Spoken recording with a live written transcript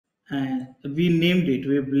and we named it,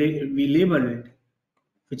 we labeled it,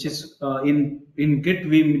 which is in Git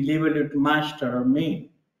we labeled it master or main,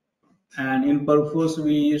 and in Purpose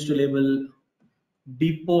we used to label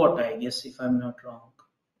depot, I guess, if I'm not wrong,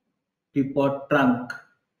 depot trunk,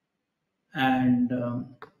 and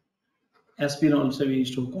Spin also we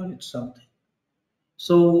used to call it something.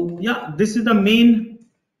 So yeah, this is the main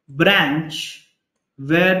branch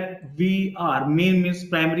where we are. Main means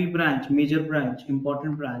primary branch, major branch,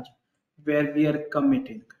 important branch, where we are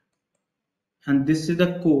committing. And this is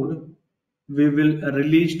the code we will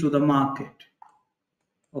release to the market.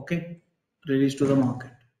 Okay, release to the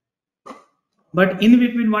market. But in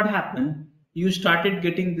between, what happened? You started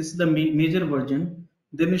getting, this is the major version.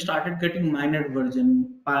 Then you started getting minor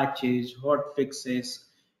version, patches, hot fixes,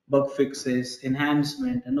 bug fixes,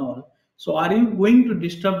 enhancement, and all. So are you going to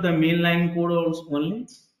disturb the mainline code also only?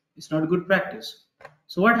 It's not good practice.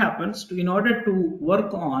 So what happens? In order to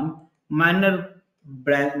work on minor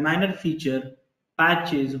feature,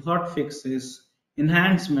 patches, hot fixes,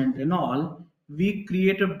 enhancement, and all, we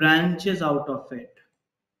create a branches out of it,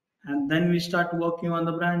 and then we start working on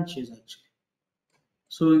the branches actually.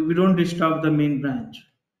 So we don't disturb the main branch,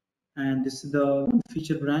 and this is the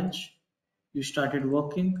feature branch you started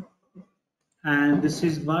working, and this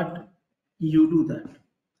is what you do that.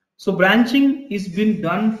 So branching is been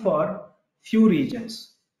done for few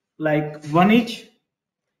reasons. Like one is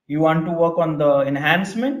you want to work on the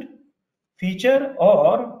enhancement feature,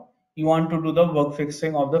 or you want to do the bug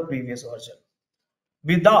fixing of the previous version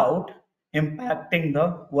without impacting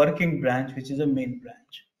the working branch, which is a main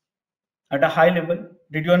branch. At a high level,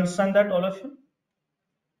 did you understand that, all of you?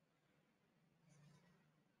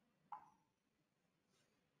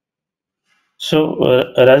 So,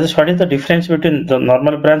 Rajesh, what is the difference between the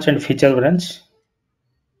normal branch and feature branch?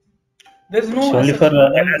 There's no It's only such for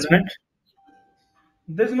normal enhancement. branch.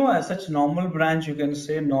 There's no as such normal branch. You can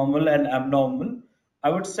say normal and abnormal. I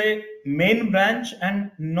would say main branch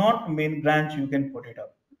and not main branch. You can put it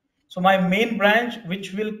up. So my main branch,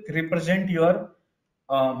 which will represent your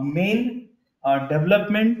main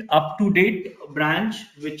development up to date branch,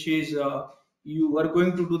 which is you are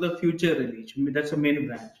going to do the future release. That's a main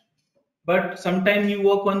branch. But sometimes you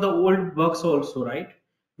work on the old bugs also, right?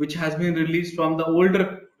 Which has been released from the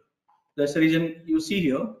older. That's the reason you see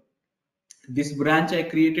here. This branch I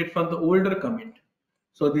created from the older commit.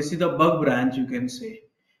 So this is the bug branch, you can say.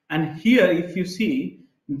 And here, if you see,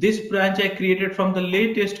 this branch I created from the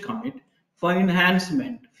latest commit for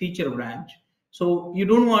enhancement feature branch. So you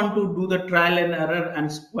don't want to do the trial and error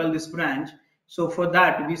and spoil this branch. So for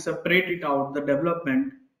that, we separate it out, the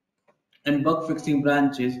development and bug fixing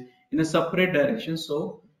branches in a separate direction.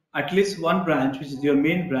 So at least one branch, which is your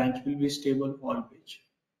main branch, will be stable always.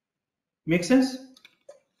 Make sense?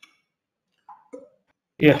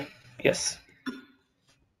 Yeah. Yes.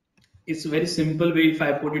 It's a very simple way. If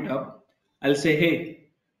I put it up, I'll say, hey,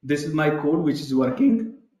 this is my code which is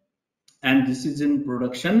working and this is in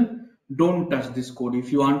production. Don't touch this code.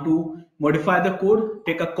 If you want to modify the code,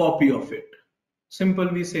 take a copy of it. Simple,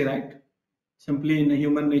 we say, right? Simply in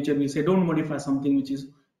human nature, we say, don't modify something which is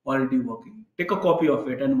already working. Take a copy of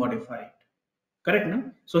it and modify it. Correct,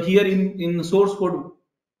 no? So here in source code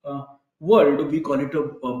world, we call it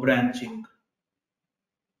a branching.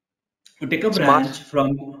 You take a branch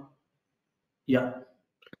from, yeah.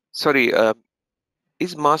 Sorry,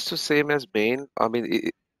 is master same as main? I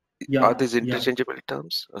mean, are these interchangeable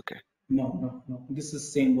terms? Okay. No. This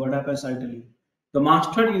is same. What happens, I tell you. The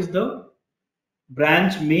master is the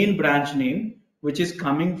main branch name, which is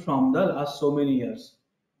coming from the last so many years.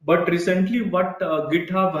 But recently, what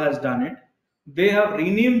GitHub has done it, they have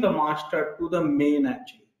renamed the master to the main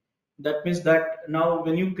actually. That means that now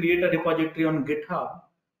when you create a repository on GitHub,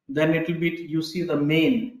 then it will be, you see the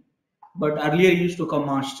main, but earlier it used to come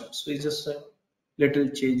master. So it's just a little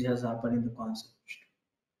change has happened in the concept.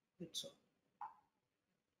 That's all.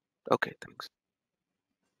 Okay, thanks.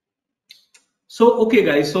 So, okay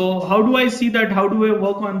guys, so how do I see that? How do I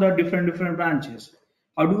work on the different branches?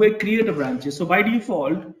 How do I create a branches? So by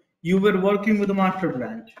default, you were working with a master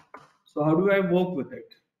branch. So how do I work with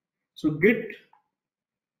it? So git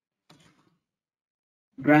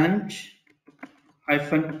branch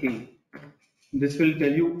 -a. This will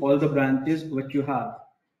tell you all the branches what you have.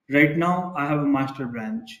 Right now, I have a master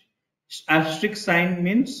branch. Asterisk sign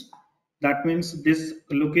means, that means this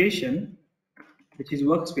location, which is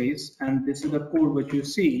workspace, and this is the code which you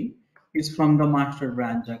see is from the master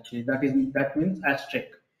branch actually. That means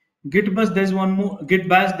asterisk. Git bash, there's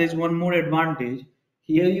one more advantage.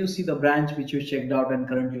 Here you see the branch which you checked out and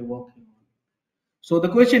currently working on. So the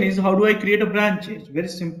question is, how do I create a branch? It's very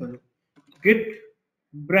simple. Git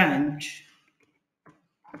branch,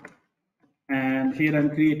 and here I'm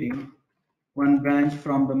creating one branch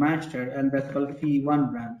from the master, and that's called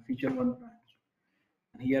fee1 branch, feature 1 branch.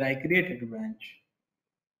 And here I created a branch,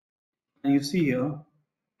 and you see here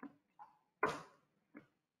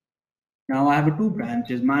now I have two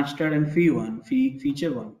branches, master and fee1,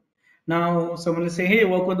 feature 1. Now someone will say, hey,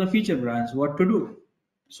 work on the feature branch, what to do?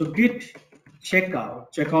 So git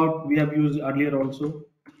checkout we have used earlier also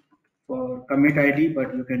for commit ID,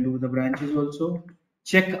 but you can do the branches also.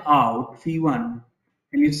 Check out fee1,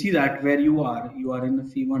 and you see that where you are in the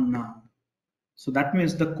fee1 now. So that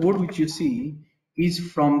means the code which you see is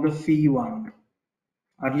from the fee1.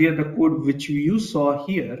 Earlier the code which you saw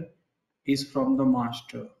here is from the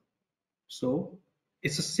master. So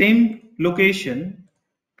it's the same location.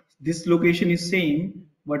 This location is same,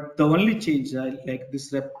 but the only change like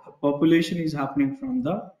this population is happening from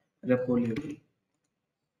the repo level.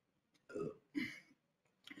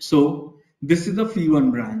 So this is the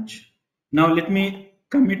fee1 branch. Now let me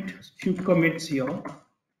commit few commits here.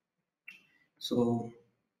 So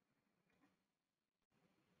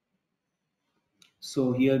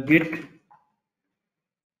here git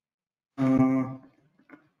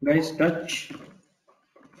guys touch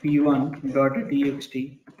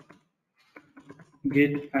fee1.txt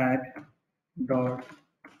git add dot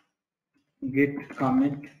git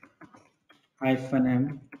commit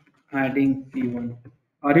 -m adding fee1.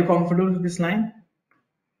 Are you comfortable with this line?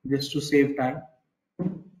 Just to save time.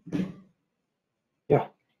 Yeah.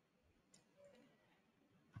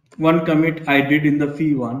 One commit I did in the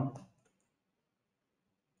fee1.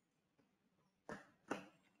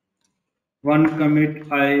 One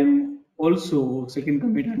commit I'm also second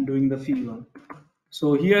commit I'm doing the fee1.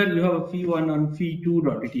 So here you have a fee1 on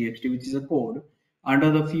fee2.txt, which is a code under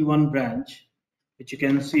the fee1 branch, which you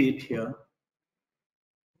can see it here.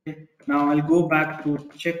 Okay. Now I'll go back to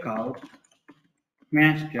checkout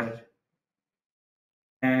master,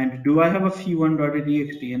 and do I have a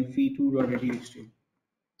fee1.txt and fee2.txt?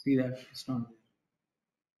 See that it's not there.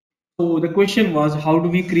 So the question was, how do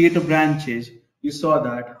we create a branches? You saw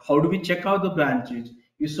that. How do we check out the branches?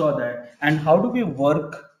 You saw that. And how do we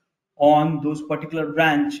work on those particular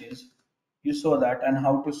branches? You saw that. And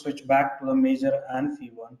how to switch back to the major and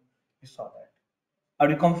fee1? You saw that. Are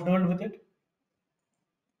you comfortable with it?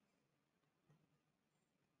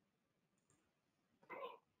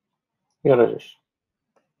 Yeah, Rajesh.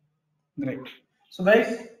 Great. So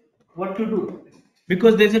guys, what to do?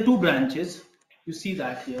 Because there's a two branches. You see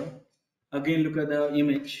that here. Again, look at the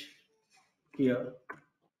image here.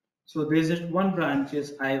 So there's just one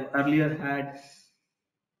branches I earlier had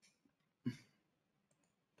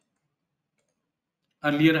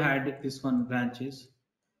this one branches,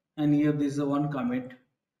 and here this is a one commit,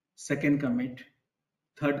 second commit,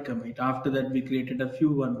 third commit. After that we created a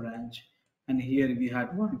fee1 branch, and here we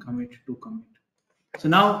had one commit, two commit. So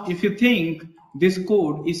now if you think this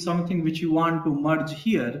code is something which you want to merge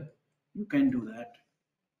here, you can do that.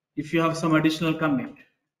 If you have some additional commit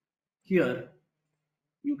here,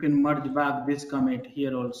 you can merge back this commit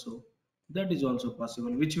here also. That is also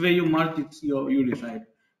possible. Which way you merge, it's you decide.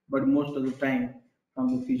 But most of the time from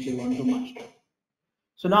the feature 1 to master.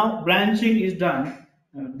 So now branching is done.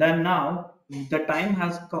 Then now the time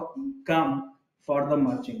has come for the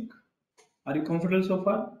merging. Are you comfortable so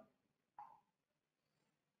far?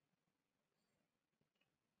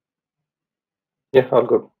 Yeah, all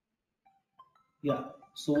good. Yeah.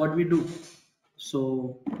 So what we do?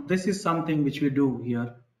 So this is something which we do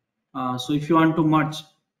here. So if you want to merge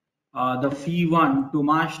the fee1 to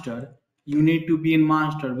master, you need to be in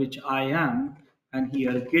master, which I am, and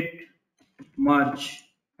here git merge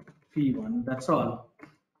fee1. That's all.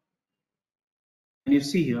 And you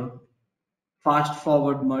see here fast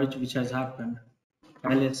forward merge which has happened.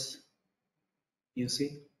 ls, you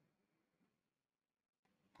see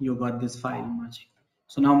you got this file merging.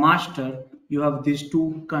 So now master, you have these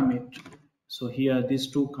two commit. So here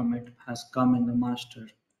these two commit has come in the master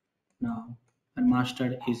now, and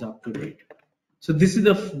master is up to date. So this is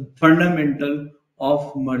the fundamental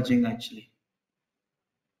of merging actually.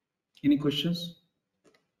 Any questions?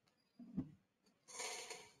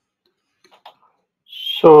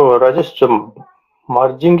 So Rajesh,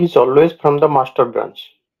 merging is always from the master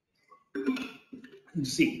branch.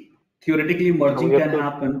 See, theoretically merging can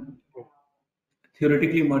happen.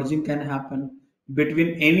 Theoretically merging can happen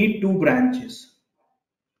between any two branches,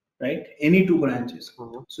 right? Any two branches.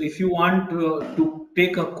 So if you want to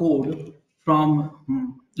take a code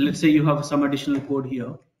from, let's say you have some additional code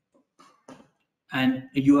here, and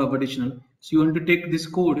you have additional, so you want to take this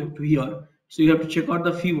code to here, so you have to check out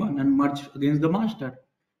the fee1 and merge against the master.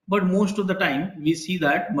 but most of the time we see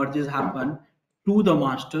that merges happen to the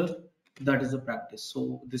master. That is the practice.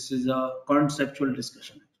 So this is a conceptual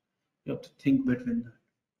discussion. You have to think between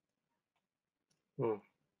that.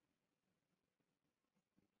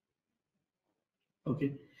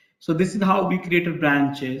 Okay, so this is how we created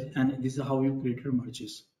branches, and this is how we created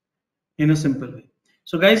merges in a simple way.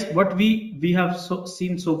 So guys, what we have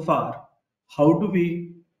seen so far, how do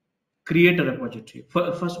we create a repository?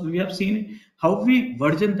 First, we have seen how we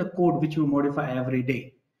version the code which we modify every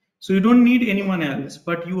day. So you don't need anyone else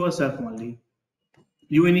but you yourself only.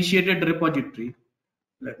 You initiated the repository.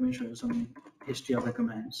 Let me show you some history of the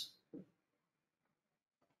commands.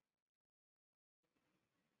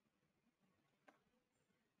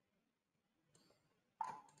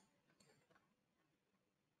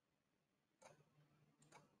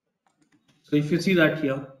 So if you see that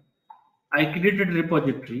here, I created a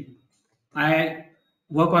repository, I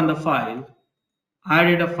work on the file,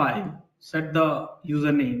 added a file, set the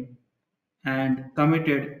username, and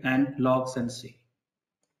committed and logs and see.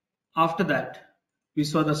 After that, we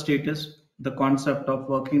saw the status, the concept of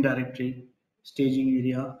working directory, staging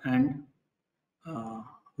area, and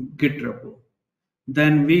Git repo.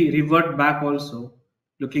 Then we revert back also,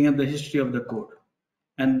 looking at the history of the code.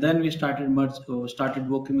 And then we started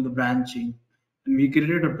working with the branching, and we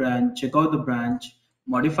created a branch, check out the branch,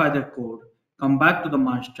 modify the code, come back to the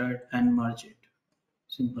master and merge it.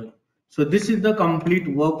 Simple. So this is the complete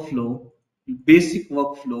workflow, basic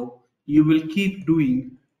workflow you will keep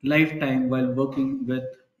doing lifetime while working with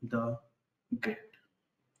the Git.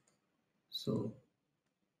 So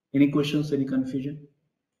any questions, any confusion?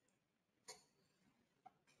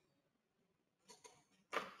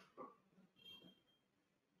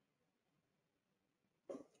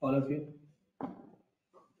 All of you?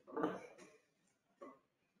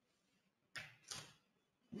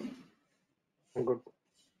 Good.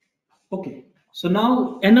 Okay, so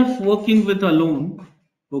now enough working with alone.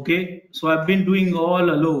 Okay, so I've been doing all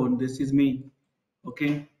alone. This is me.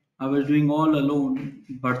 Okay, I was doing all alone,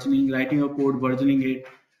 versioning, writing a code, versioning it,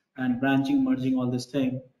 and branching, merging, all this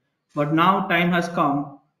thing. But now time has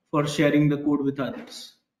come for sharing the code with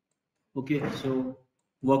others. Okay, so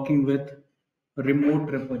working with a remote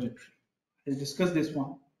repository. Let's discuss this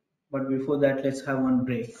one. But before that, let's have one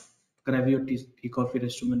break. Grab your tea, coffee,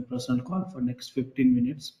 restroom, and personal call for next 15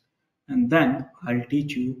 minutes. And then I'll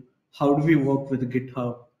teach you how do we work with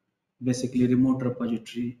GitHub, basically remote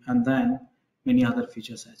repository, and then many other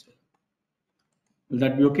features as well. Will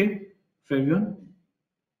that be okay for everyone?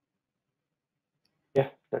 Yeah,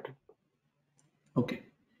 that is. Okay.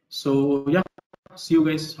 So yeah, see you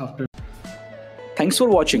guys after. Thanks for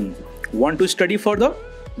watching. Want to study further?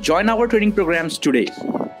 Join our training programs today.